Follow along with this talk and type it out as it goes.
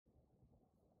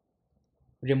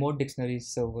Remote dictionary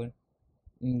server.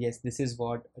 Yes, this is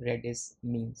what Redis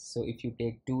means. So if you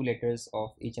take two letters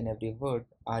of each and every word,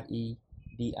 Redis,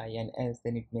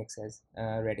 then it makes as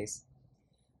Redis.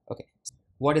 Okay,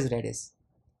 what is Redis?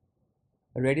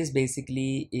 Redis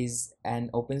basically is an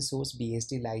open source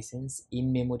BSD license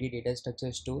in memory data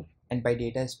structure store. And by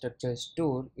data structure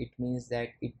store, it means that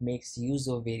it makes use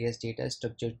of various data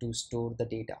structure to store the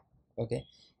data. Okay,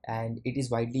 and it is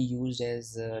widely used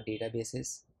as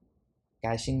databases,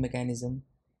 caching mechanism,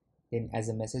 then as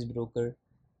a message broker,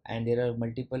 and there are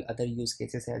multiple other use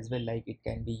cases as well, like it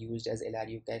can be used as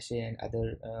LRU cache and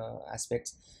other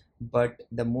aspects. But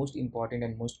the most important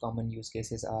and most common use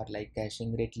cases are like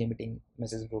caching, rate limiting,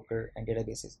 message broker, and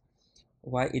databases.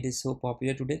 Why it is so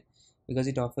popular today? Because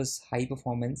it offers high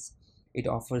performance, it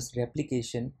offers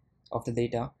replication of the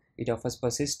data, it offers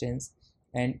persistence,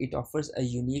 and it offers a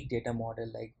unique data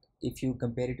model. Like if you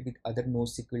compare it with other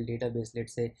NoSQL database,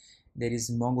 let's say there is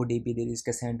MongoDB, there is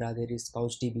Cassandra, there is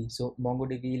CouchDB. So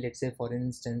MongoDB, let's say for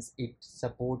instance, it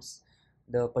supports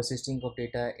the persisting of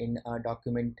data in a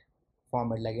document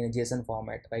format, like in a JSON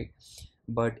format, right?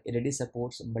 But Redis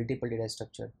supports multiple data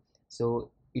structure.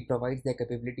 So it provides the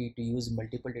capability to use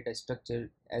multiple data structure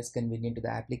as convenient to the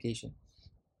application.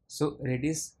 So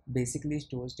Redis basically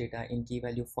stores data in key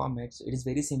value formats. It is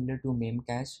very similar to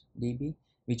Memcache DB,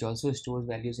 which also stores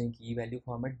values in key value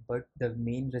format. But the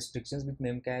main restrictions with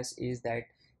Memcache is that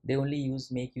they only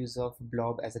make use of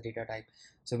blob as a data type.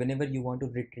 So whenever you want to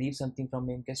retrieve something from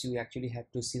Memcache, you actually have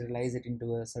to serialize it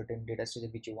into a certain data structure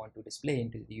which you want to display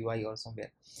into the UI or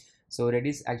somewhere. So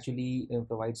Redis actually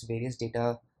provides various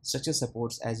data structure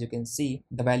supports. As you can see,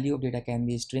 the value of data can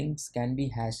be strings, can be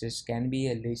hashes, can be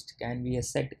a list, can be a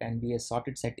set, can be a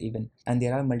sorted set even. And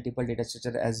there are multiple data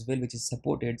structure as well which is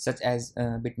supported, such as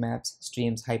bitmaps,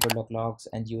 streams, hyperlock logs,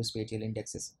 and geospatial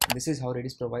indexes. This is how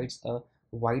Redis provides a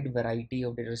wide variety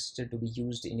of data structure to be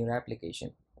used in your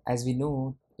application. As we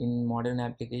know, in modern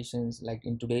applications, like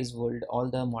in today's world, all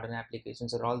the modern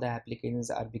applications or all the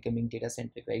applications are becoming data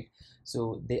centric, right?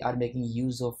 So they are making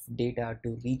use of data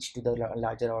to reach to the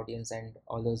larger audience and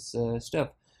all those stuff.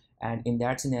 And in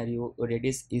that scenario,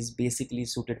 Redis is basically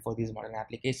suited for these modern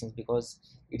applications because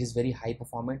it is very high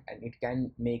performant and it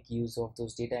can make use of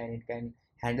those data and it can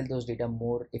handle those data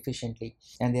more efficiently.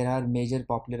 And there are major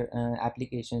popular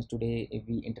applications today if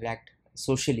we interact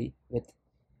socially with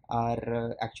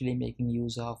are actually making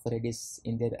use of Redis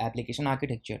in their application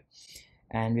architecture,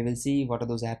 and we will see what are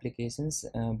those applications.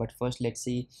 But first, let's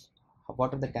see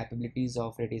what are the capabilities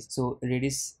of Redis. So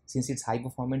Redis, since it's high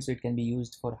performance, so it can be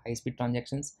used for high speed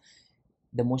transactions.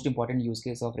 The most important use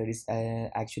case of Redis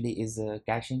actually is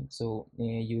caching. So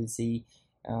you will see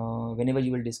whenever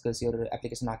you will discuss your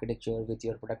application architecture with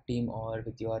your product team or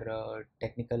with your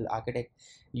technical architect,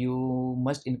 you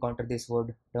must encounter this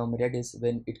word term Redis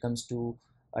when it comes to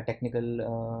a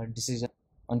technical decision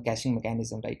on caching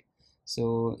mechanism, right?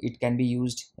 So it can be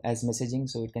used as messaging,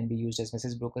 so it can be used as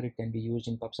message broker, it can be used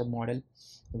in pub sub model,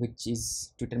 which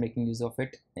is Twitter making use of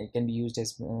it. It can be used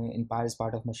as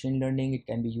part of machine learning. It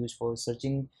can be used for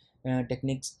searching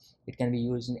techniques. It can be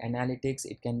used in analytics.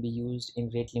 It can be used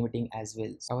in rate limiting as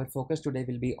well. So our focus today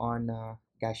will be on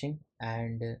caching,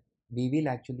 and we will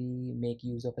actually make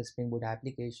use of a Spring Boot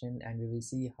application, and we will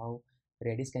see how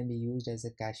Redis can be used as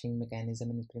a caching mechanism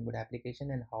in Spring Boot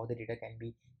application, and how the data can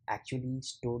be actually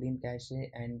stored in cache,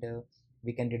 and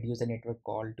we can reduce the network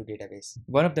call to database.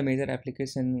 One of the major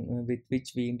application with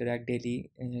which we interact daily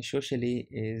socially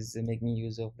is making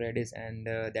use of Redis, and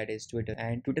that is Twitter.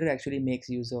 And Twitter actually makes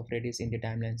use of Redis in the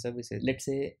timeline services. Let's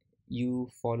say you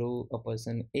follow a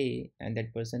person A, and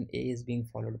that person A is being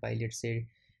followed by, let's say,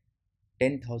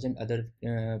 10,000 other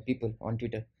people on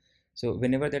Twitter. So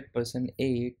whenever that person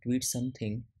A tweets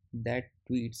something, that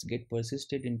tweets get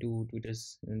persisted into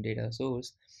Twitter's data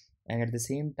source, and at the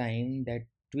same time, that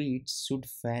tweets should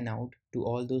fan out to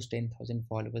all those 10,000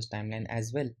 followers timeline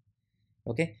as well.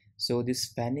 Okay, so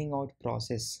this fanning out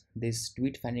process, this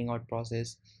tweet fanning out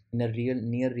process in a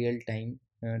near real time,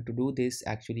 to do this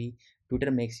actually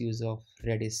Twitter makes use of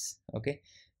Redis. Okay,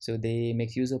 so they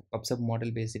make use of pub sub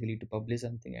model basically to publish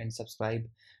something and subscribe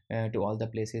to all the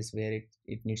places where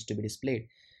it needs to be displayed.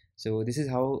 So this is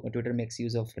how Twitter makes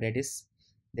use of Redis.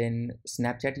 Then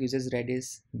Snapchat uses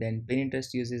Redis, then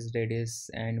Pinterest uses Redis,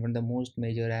 and one of the most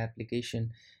major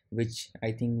application which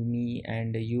I think me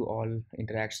and you all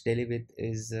interacts daily with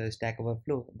is Stack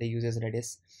Overflow. They uses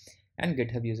Redis, and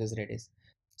GitHub uses Redis.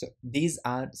 So these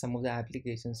are some of the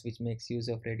applications which makes use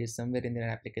of Redis somewhere in their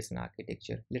application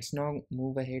architecture. Let's now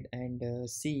move ahead and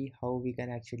see how we can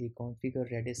actually configure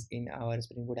Redis in our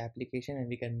Spring Boot application, and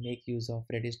we can make use of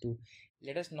Redis to.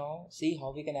 Let us now see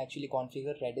how we can actually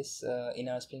configure Redis in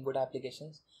our Spring Boot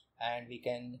applications, and we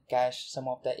can cache some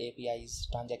of the API's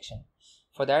transaction.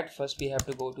 For that, first we have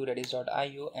to go to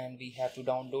redis.io and we have to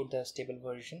download the stable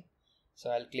version. So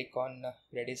I'll click on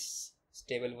Redis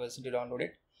stable version to download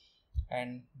it,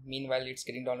 and meanwhile it's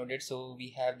getting downloaded. So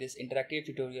we have this interactive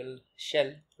tutorial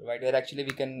shell provided where actually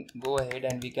we can go ahead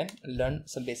and we can learn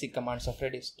some basic commands of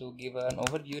Redis. To give an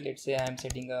overview, let's say I am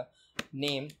setting a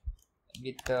name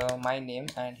with my name,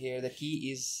 and here the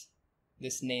key is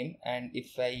this name, and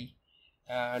if I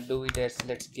do it as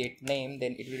let's get name,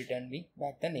 then it will return me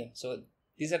back the name. So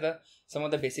these are the some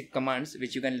of the basic commands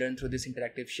which you can learn through this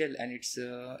interactive shell, and it's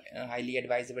highly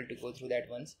advisable to go through that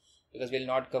once, because we'll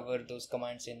not cover those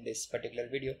commands in this particular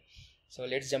video. So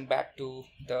let's jump back to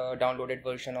the downloaded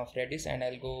version of Redis and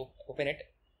I'll go open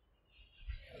it.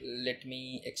 Let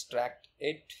me extract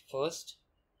it first.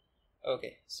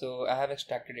 Okay, so I have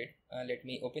extracted it. Let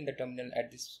me open the terminal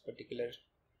at this particular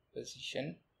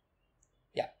position.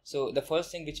 Yeah, so the first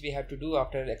thing which we have to do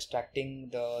after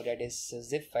extracting the Redis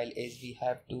zip file is we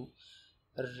have to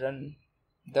run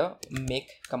the make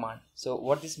command. So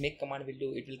what this make command will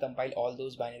do, it will compile all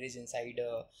those binaries inside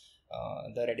the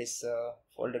Redis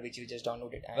folder which you just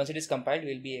downloaded, and once it is compiled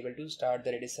we'll be able to start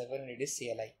the Redis server and Redis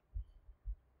CLI.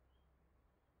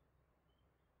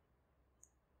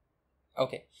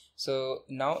 Okay, so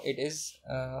now it is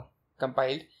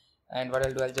compiled, and what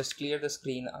I'll do, I'll just clear the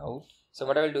screen out. So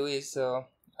what I will do is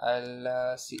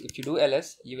I'll see, if you do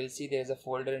ls, you will see there is a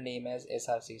folder name as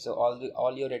src. So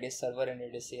all your Redis server and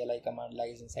Redis CLI command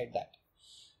lies inside that.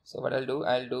 So what I'll do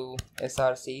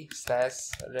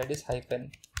src/redis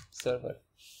server.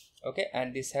 Okay,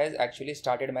 and this has actually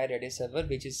started my Redis server,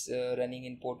 which is running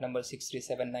in port number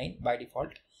 6379 by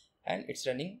default, and it's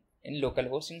running in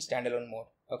localhost in standalone mode.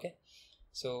 Okay,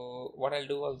 so what I'll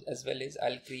do as well is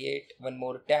I'll create one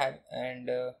more tab, and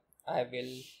I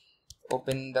will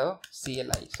open the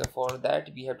CLI. So for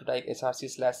that we have to type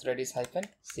src/redis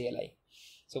CLI.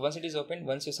 So once it is opened,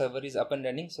 once your server is up and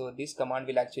running, so this command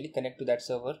will actually connect to that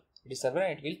server, and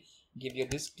it will give you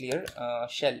this clear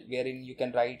shell wherein you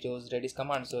can write those Redis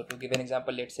commands. So to give an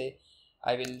example, let's say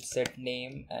I will set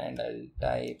name and I'll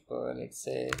type let's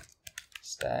say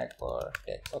stack for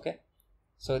text. Okay,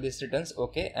 so this returns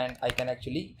okay, and I can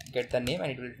actually get the name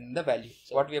and it will return the value.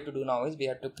 So what we have to do now is we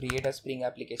have to create a Spring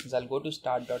application. So I'll go to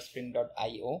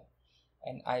start.spring.io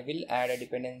and I will add a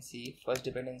dependency. First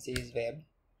dependency is web.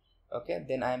 Okay,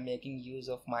 then I am making use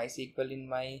of MySQL in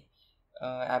my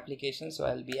application, so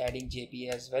I'll be adding JP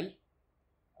as well.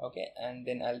 Okay, and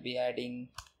then I'll be adding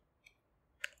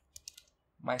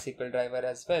MySQL driver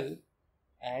as well,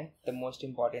 and the most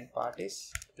important part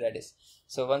is Redis.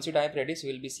 So once you type Redis,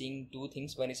 you will be seeing two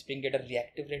things. One is Spring Data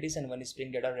Reactive Redis and one is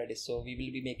Spring Data Redis. So we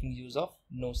will be making use of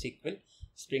NoSQL,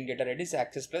 Spring Data Redis,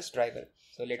 Access Plus driver.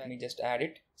 So let me just add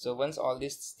it. So once all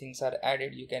these things are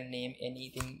added, you can name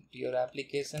anything to your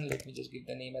application. Let me just give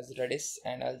the name as Redis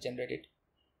and I'll generate it.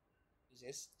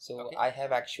 So okay, I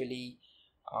have actually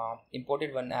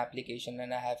imported one application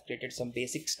and I have created some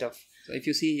basic stuff. So if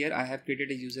you see here, I have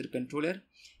created a user controller,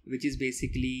 which is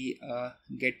basically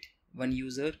get one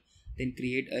user, then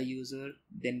create a user,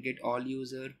 then get all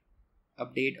user,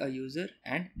 update a user,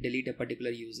 and delete a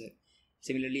particular user.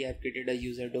 Similarly, I have created a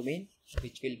user domain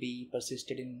which will be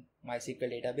persisted in MySQL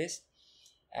database,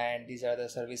 and these are the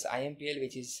service IMPL,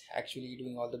 which is actually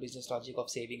doing all the business logic of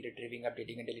saving, retrieving,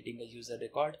 updating, and deleting a user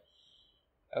record.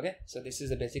 Okay, so this is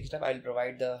the basic stuff. I'll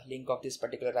provide the link of this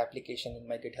particular application in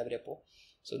my GitHub repo,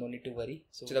 so no need to worry.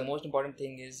 So the most important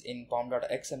thing is in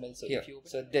pom.xml. So here,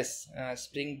 so this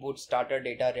Spring Boot starter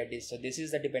data Redis. So this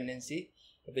is the dependency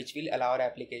which will allow our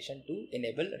application to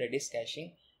enable Redis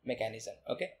caching mechanism.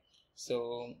 Okay,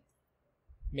 so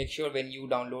make sure when you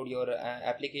download your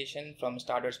application from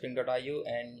start.spring.io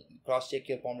and cross check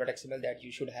your pom.xml that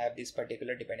you should have this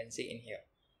particular dependency in here.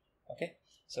 Okay,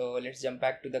 so let's jump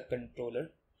back to the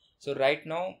controller. So right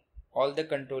now all the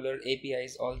controller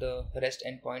APIs, all the REST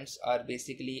endpoints are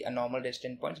basically a normal REST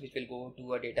endpoints which will go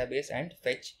to a database and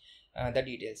fetch the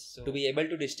details. So to be able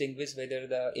to distinguish whether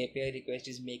the API request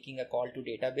is making a call to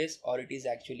database or it is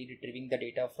actually retrieving the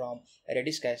data from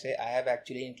Redis cache, I have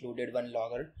actually included one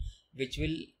logger which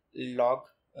will log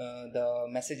the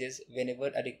messages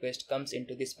whenever a request comes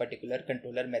into this particular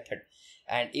controller method,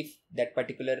 and if that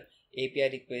particular API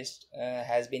request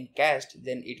has been cached,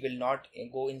 then it will not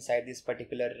go inside this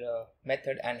particular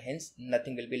method and hence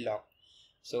nothing will be logged.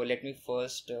 So let me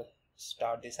first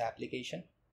start this application.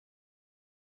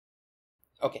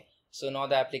 Okay, so now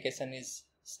the application is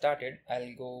started.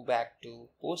 I'll go back to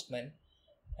Postman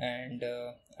and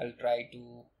I'll try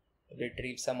to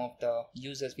retrieve some of the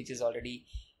users which is already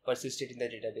persisted in the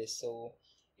database. So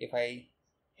if I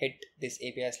hit this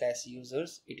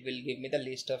API/users, it will give me the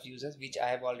list of users which I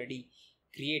have already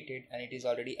created, and it is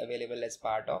already available as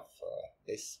part of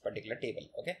this particular table.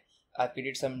 Okay, I've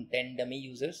created some 10 dummy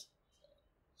users,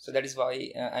 so that is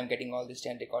why I'm getting all these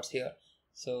 10 records here.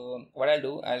 So what I'll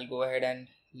do, I'll go ahead and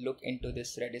look into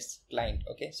this Redis client.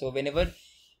 Okay, so whenever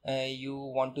you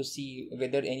want to see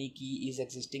whether any key is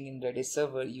existing in Redis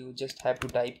server, you just have to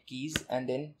type keys and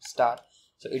then star.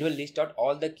 So it will list out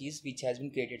all the keys which has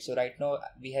been created. So right now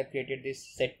we have created this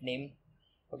set name.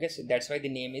 Okay, so that's why the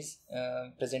name is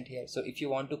present here. So if you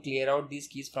want to clear out these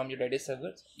keys from your Redis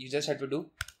server, you just have to do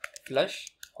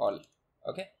flush all.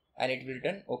 Okay, and it will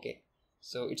return okay.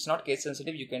 So it's not case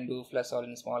sensitive, you can do flush all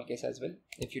in small case as well.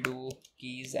 If you do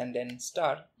keys and then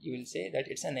star, you will say that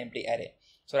it's an empty array.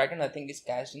 So right now nothing is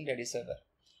cached in Redis server.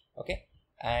 Okay,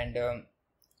 and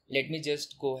let me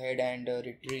just go ahead and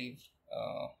retrieve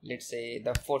let's say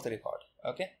the fourth record.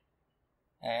 Okay,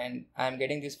 and I'm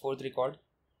getting this fourth record.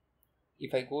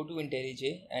 If I go to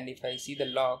IntelliJ and if I see the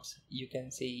logs, you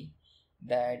can see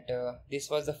that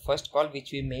this was the first call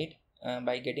which we made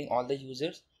by getting all the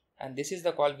users, and this is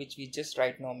the call which we just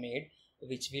right now made,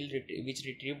 which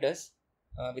retrieved us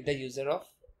with the user of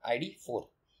ID 4.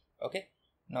 Okay,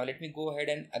 now let me go ahead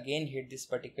and again hit this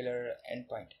particular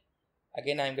endpoint.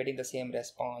 Again I am getting the same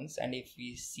response, and if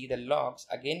we see the logs,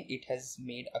 again it has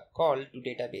made a call to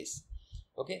database.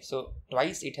 Okay, so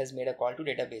twice it has made a call to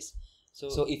database.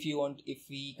 So if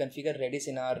we configure Redis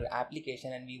in our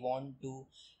application and we want to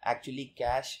actually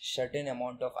cache certain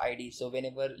amount of ID, so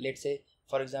whenever, let's say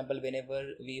for example, whenever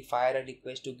we fire a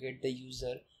request to get the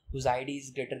user whose ID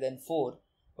is greater than 4,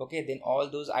 okay, then all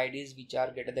those IDs which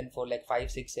are greater than 4, like 5,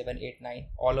 6, 7, 8, 9,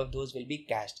 all of those will be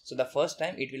cached. So the first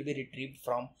time it will be retrieved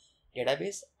from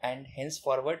database, and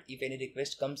henceforward if any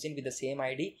request comes in with the same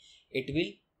ID, it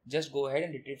will just go ahead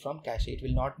and retrieve from cache. It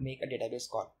will not make a database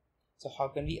call. So how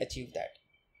can we achieve that?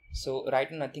 So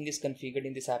right now nothing is configured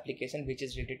in this application which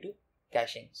is related to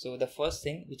caching. So the first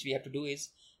thing which we have to do is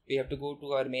we have to go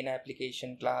to our main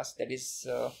application class, that is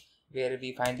where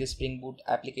we find this Spring Boot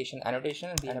application annotation,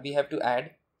 and we have to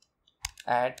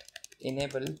add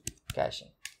enable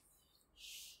caching.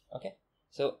 Okay,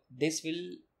 so this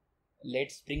will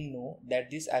let Spring know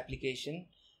that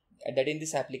in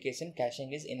this application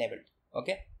caching is enabled.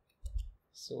 Okay,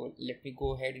 so let me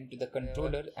go ahead into the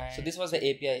controller, and so this was the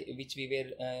API which we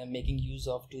were making use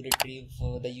of to retrieve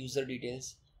the user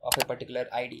details of a particular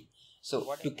ID.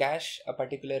 So to cache a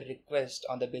particular request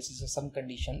on the basis of some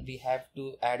condition, we have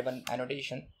to add one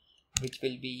annotation which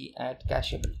will be at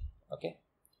cacheable. Okay,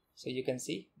 so you can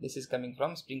see this is coming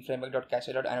from spring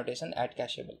framework.cache.annotation at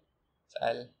cacheable. So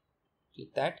I'll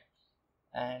click that,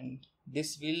 and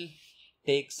this will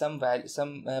take some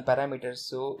parameters.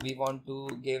 So we want to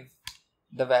give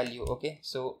the value. Okay,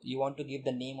 so you want to give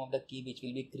the name of the key which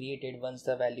will be created once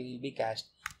the value will be cached.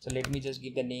 So let me just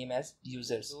give the name as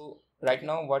users. So right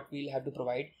now what we'll have to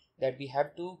provide, that we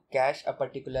have to cache a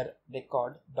particular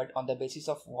record, but on the basis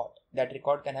of what? That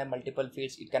record can have multiple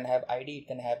fields. It can have ID, it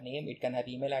can have name, it can have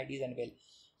email IDs and well.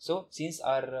 So since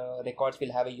our records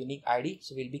will have a unique ID,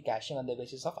 so we'll be caching on the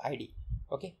basis of ID.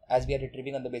 Okay, as we are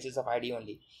retrieving on the basis of ID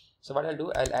only. So what I'll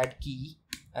do, I'll add key,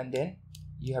 and then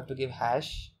you have to give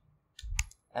hash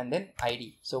and then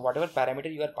ID. So whatever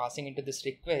parameter you are passing into this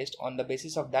request, on the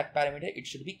basis of that parameter it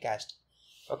should be cached.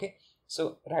 Okay,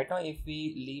 so right now if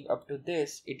we leave up to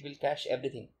this, it will cache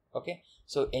everything. Okay,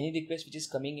 so any request which is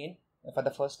coming in for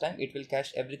the first time, it will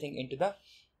cache everything into the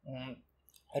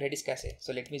Redis cache.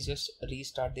 So let me just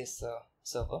restart this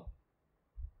server.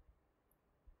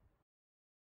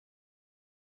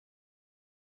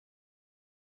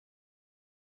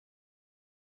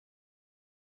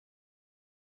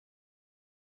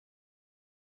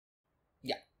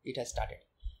 Yeah, it has started.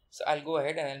 So I'll go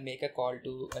ahead and I'll make a call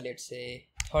to let's say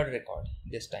third record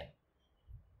this time.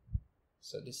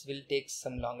 So this will take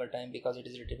some longer time because it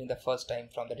is retrieving the first time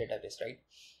from the database, right?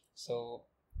 So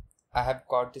I have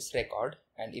got this record,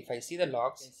 and if I see the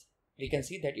logs, we can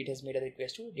see that it has made a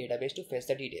request to database to fetch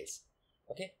the details.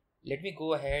 Okay, let me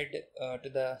go ahead to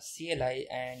the CLI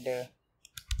and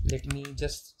let me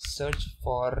just search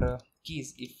for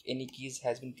keys, if any keys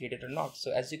has been created or not.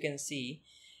 So as you can see,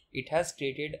 it has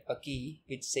created a key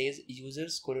which says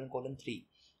users : 3.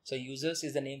 So users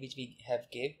is the name which we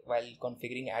have gave while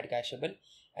configuring add cacheable,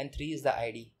 and 3 is the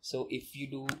ID. So if you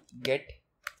do get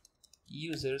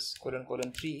users :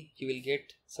 3, you will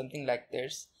get something like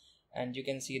this, and you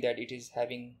can see that it is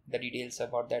having the details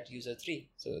about that user 3.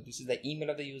 So this is the email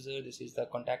of the user, this is the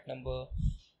contact number,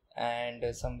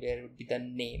 and somewhere would be the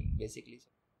name basically.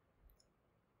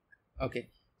 Okay,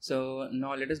 so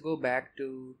now let us go back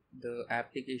to the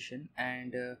application,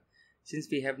 and since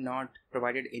we have not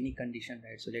provided any condition,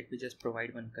 right, so let me just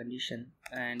provide one condition,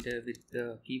 and with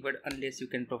the keyword unless you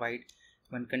can provide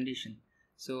one condition.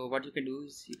 So what you can do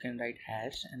is you can write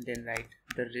hash and then write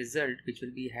the result, which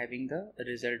will be having the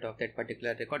result of that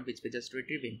particular record which we're just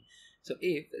retrieving. So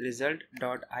if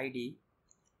result.id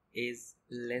is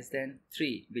less than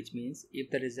 3, which means if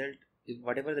the result, if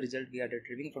whatever the result we are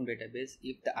retrieving from database,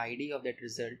 if the id of that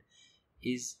result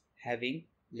is having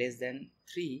less than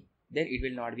 3, then it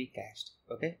will not be cached.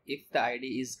 Okay, if the id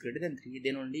is greater than 3,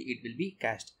 then only it will be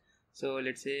cached. So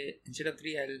let's say instead of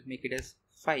 3 I'll make it as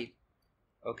 5.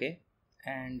 Okay,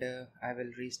 and I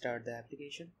will restart the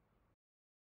application.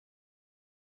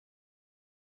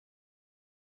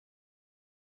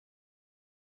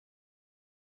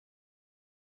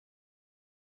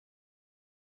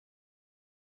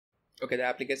 Okay, the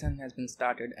application has been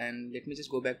started, and let me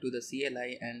just go back to the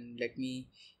CLI and let me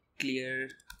clear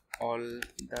all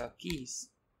the keys.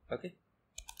 Okay,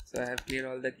 so I have cleared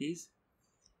all the keys,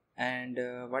 and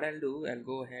what I'll do, I'll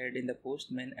go ahead in the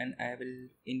postman and I will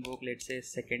invoke, let's say,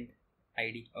 second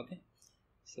ID. Okay,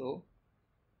 so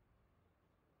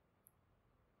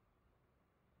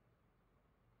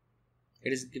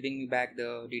it is giving me back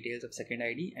the details of second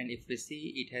ID, and if we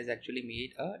see, it has actually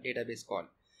made a database call.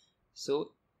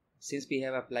 So since we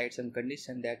have applied some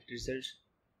condition that result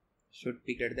should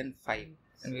be greater than 5,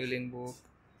 and we will invoke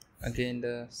again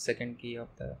the second key of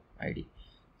the ID.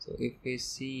 So if we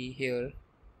see here,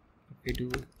 if we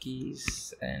do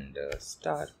keys and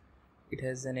star, it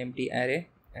has an empty array,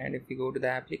 and if we go to the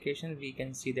application, we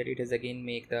can see that it has again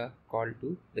make the call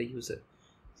to the user.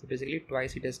 So basically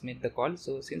twice it has made the call,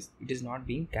 so since it is not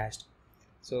being cached.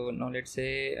 So now let's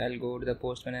say I'll go to the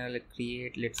postman and I'll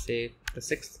create, let's say, the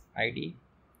 6th ID,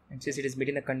 and since it is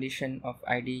meeting the condition of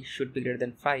ID should be greater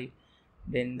than 5,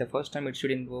 then the first time it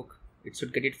should invoke, it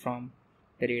should get it from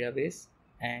the database,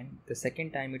 and the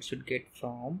second time it should get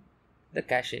from the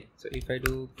cache. So if I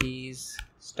do keys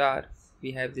star,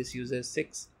 we have this user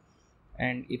 6,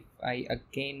 and if I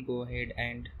again go ahead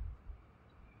and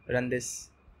run this,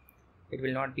 it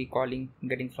will not be calling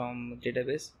getting from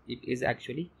database, it is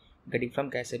actually getting from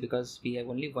cache, because we have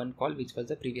only one call, which was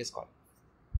the previous call.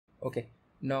 Okay,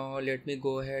 now let me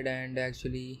go ahead and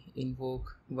actually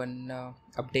invoke one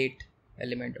update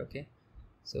element. Okay,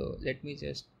 so let me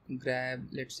just grab,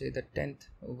 let's say, the 10th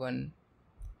one.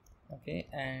 Okay,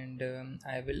 and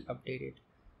I will update it.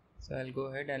 So I'll go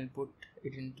ahead and put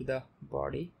it into the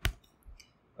body.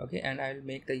 Okay, and I'll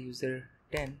make the user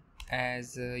 10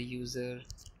 as user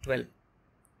 12.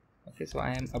 Okay, so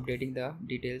I am updating the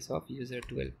details of user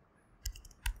 12.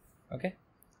 Okay,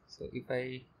 so if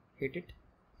I hit it,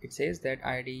 it says that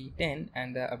ID 10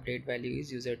 and the update value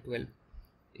is user 12.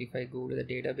 If I go to the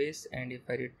database and if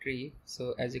I retrieve,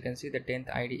 so as you can see, the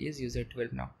 10th ID is user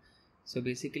 12 now. So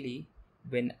basically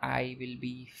when I will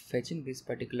be fetching this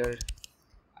particular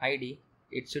ID,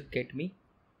 it should get me,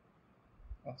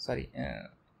 oh sorry,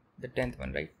 the 10th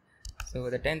one, right? So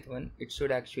the 10th one, it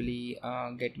should actually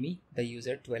get me the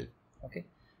user 12. Okay,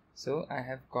 so I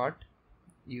have got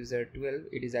user 12.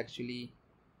 It is actually,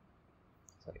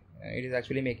 sorry, it is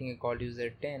actually making a call to user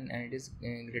 10, and it is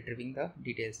retrieving the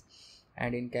details,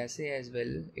 and in cache as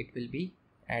well it will be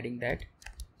adding that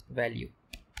value.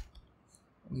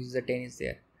 User 10 is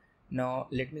there. Now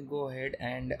let me go ahead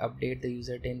and update the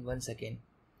user 10 once again.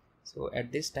 So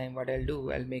at this time what I'll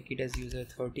do, I'll make it as user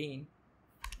 13.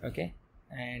 Okay,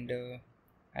 and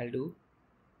I'll do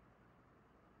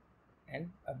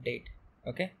an update.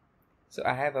 Okay, so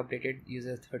I have updated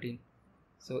user 13.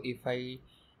 So if I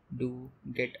do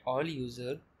get all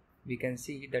user, we can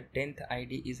see the 10th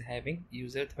ID is having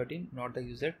user 13, not the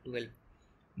user 12.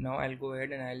 Now I'll go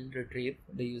ahead and I'll retrieve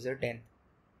the user 10.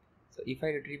 So if I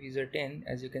retrieve user 10,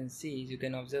 as you can see, you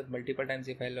can observe multiple times,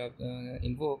 if I'll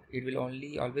invoke, it will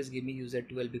only always give me user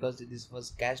 12, because this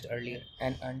was cached earlier,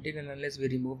 and until and unless we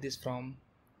remove this from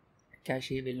cache,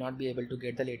 we will not be able to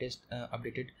get the latest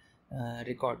updated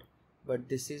record. But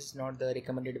this is not the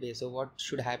recommended way. So what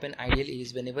should happen ideally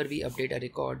is, whenever we update a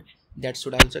record, that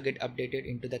should also get updated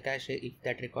into the cache if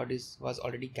that record was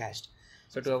already cached.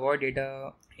 So to avoid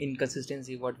data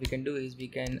inconsistency, what we can do is we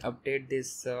can update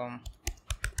this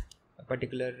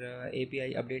particular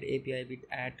API, update API with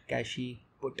 @cache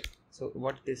put. So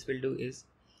what this will do is,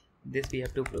 this we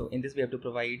have to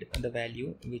provide the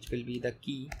value, which will be the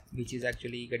key, which is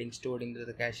actually getting stored into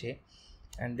the cache,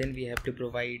 and then we have to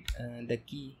provide the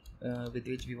key with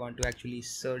which we want to actually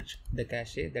search the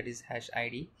cache, that is hash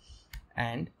id,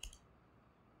 and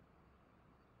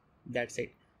that's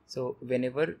it. So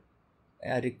whenever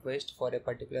a request for a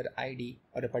particular id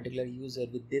or a particular user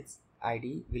with this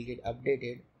id will get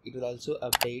updated, it will also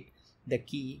update the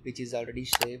key which is already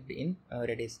saved in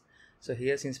Redis. So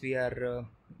here, since we are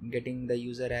getting the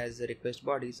user as a request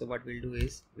body, so what we'll do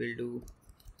is we'll do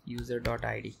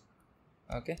user.id.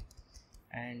 okay,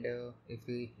 and if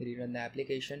we rerun the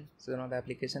application, so now the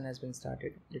application has been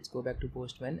started. Let's go back to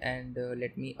Postman and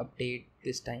let me update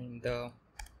this time the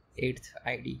 8th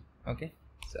id. okay,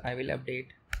 so I will update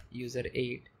user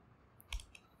 8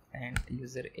 and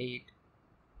user 8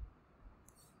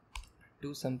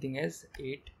 to something as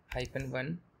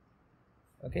 8-1.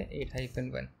 okay,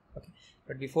 8-1. okay,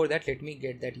 but before that, let me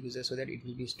get that user so that it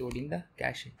will be stored in the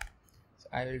cache. So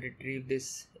I will retrieve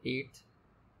this 8th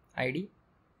id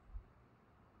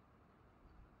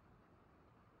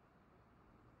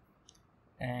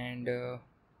and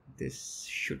this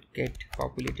should get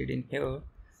populated in here.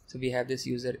 So we have this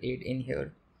user 8 in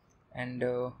here, and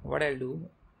what I'll do,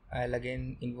 I'll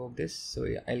again invoke this, so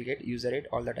I'll get user 8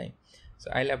 all the time.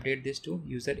 So I'll update this to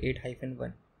user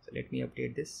 8-1. So let me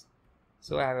update this.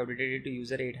 So I have updated it to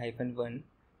user 8-1,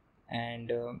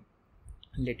 and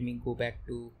let me go back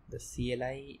to the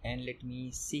CLI and let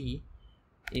me see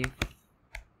if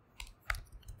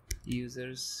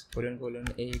users :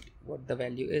 8 what the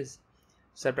value is.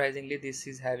 Surprisingly, this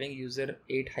is having user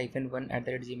 8-1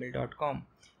 @gmail.com,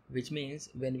 which means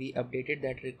when we updated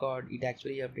that record, it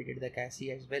actually updated the cache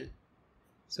as well.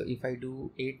 So if I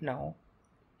do 8 now,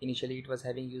 initially it was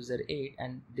having user 8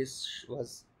 and this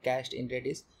was cached in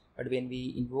Redis, but when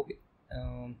we invoke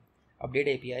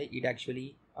update API, it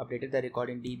actually updated the record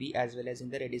in DB as well as in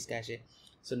the Redis cache.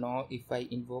 So now if I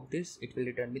invoke this, it will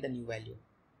return me the new value.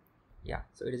 Yeah,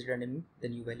 so it is returning the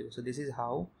new value. So this is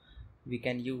how we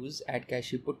can use add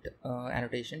cache put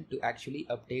annotation to actually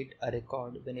update a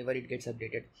record whenever it gets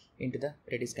updated into the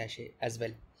Redis cache as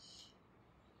well.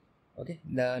 Okay,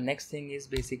 the next thing is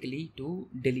basically to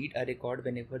delete a record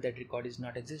whenever that record is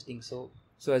not existing. So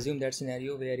assume that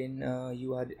scenario wherein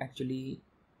you are actually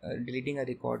deleting a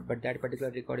record, but that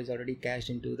particular record is already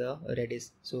cached into the Redis.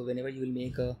 So whenever you will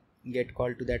make a get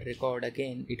call to that record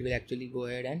again, it will actually go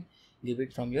ahead and give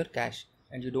it from your cache,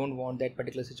 and you don't want that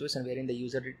particular situation wherein the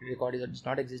user record is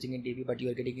not existing in DB but you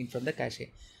are getting it from the cache.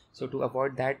 So to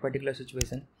avoid that particular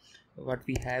situation, what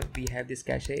we have this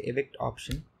cache evict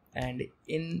option, and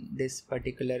in this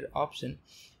particular option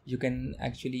you can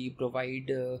actually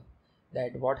provide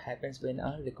that what happens when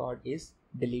a record is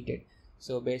deleted.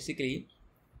 So basically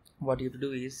what you have to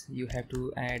do is you have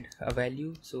to add a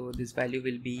value. So this value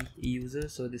will be user,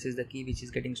 so this is the key which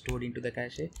is getting stored into the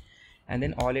cache. And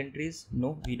then all entries,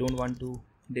 no, we don't want to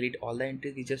delete all the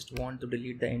entries, we just want to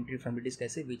delete the entry from Redis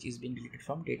cache which is being deleted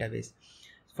from database.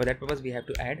 For that purpose we have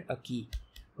to add a key.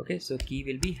 Okay, so key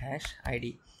will be hash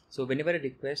id. So whenever a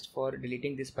request for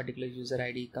deleting this particular user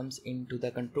id comes into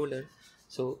the controller,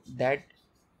 so that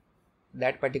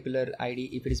particular id,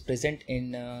 if it is present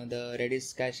in the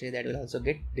Redis cache, that will also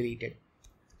get deleted.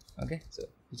 Okay, so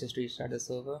we just restart the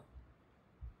server.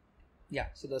 Yeah,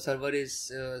 so the server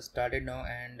is started now,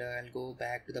 and I'll go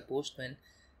back to the Postman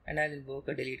and I'll invoke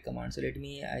a delete command. So let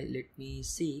me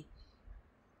see,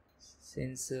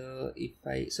 since if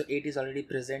I, so 8 is already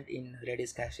present in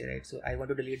Redis cache, right? So I want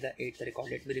to delete the 8th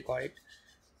record. Let me record it,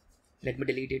 let me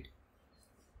delete it.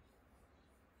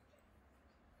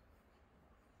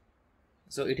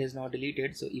 So it is now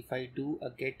deleted. So if I do a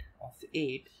get of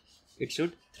 8, it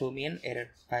should throw me an error,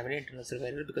 500 internal server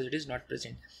error, because it is not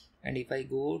present. And if I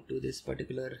go to this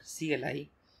particular CLI,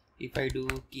 if I do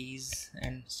keys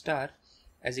and star,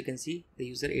 as you can see the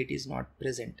user 8 is not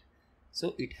present.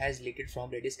 So it has deleted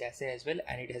from Redis cache as well,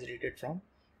 and it has deleted from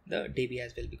the DB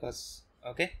as well, because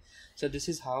okay. So this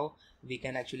is how we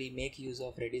can actually make use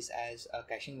of Redis as a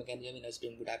caching mechanism in a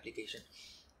Spring Boot application.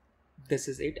 This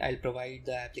is it. I'll provide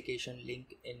the application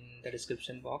link in the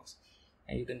description box,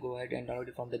 and you can go ahead and download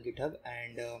it from the GitHub,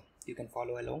 and you can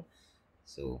follow along.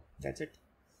 So that's it.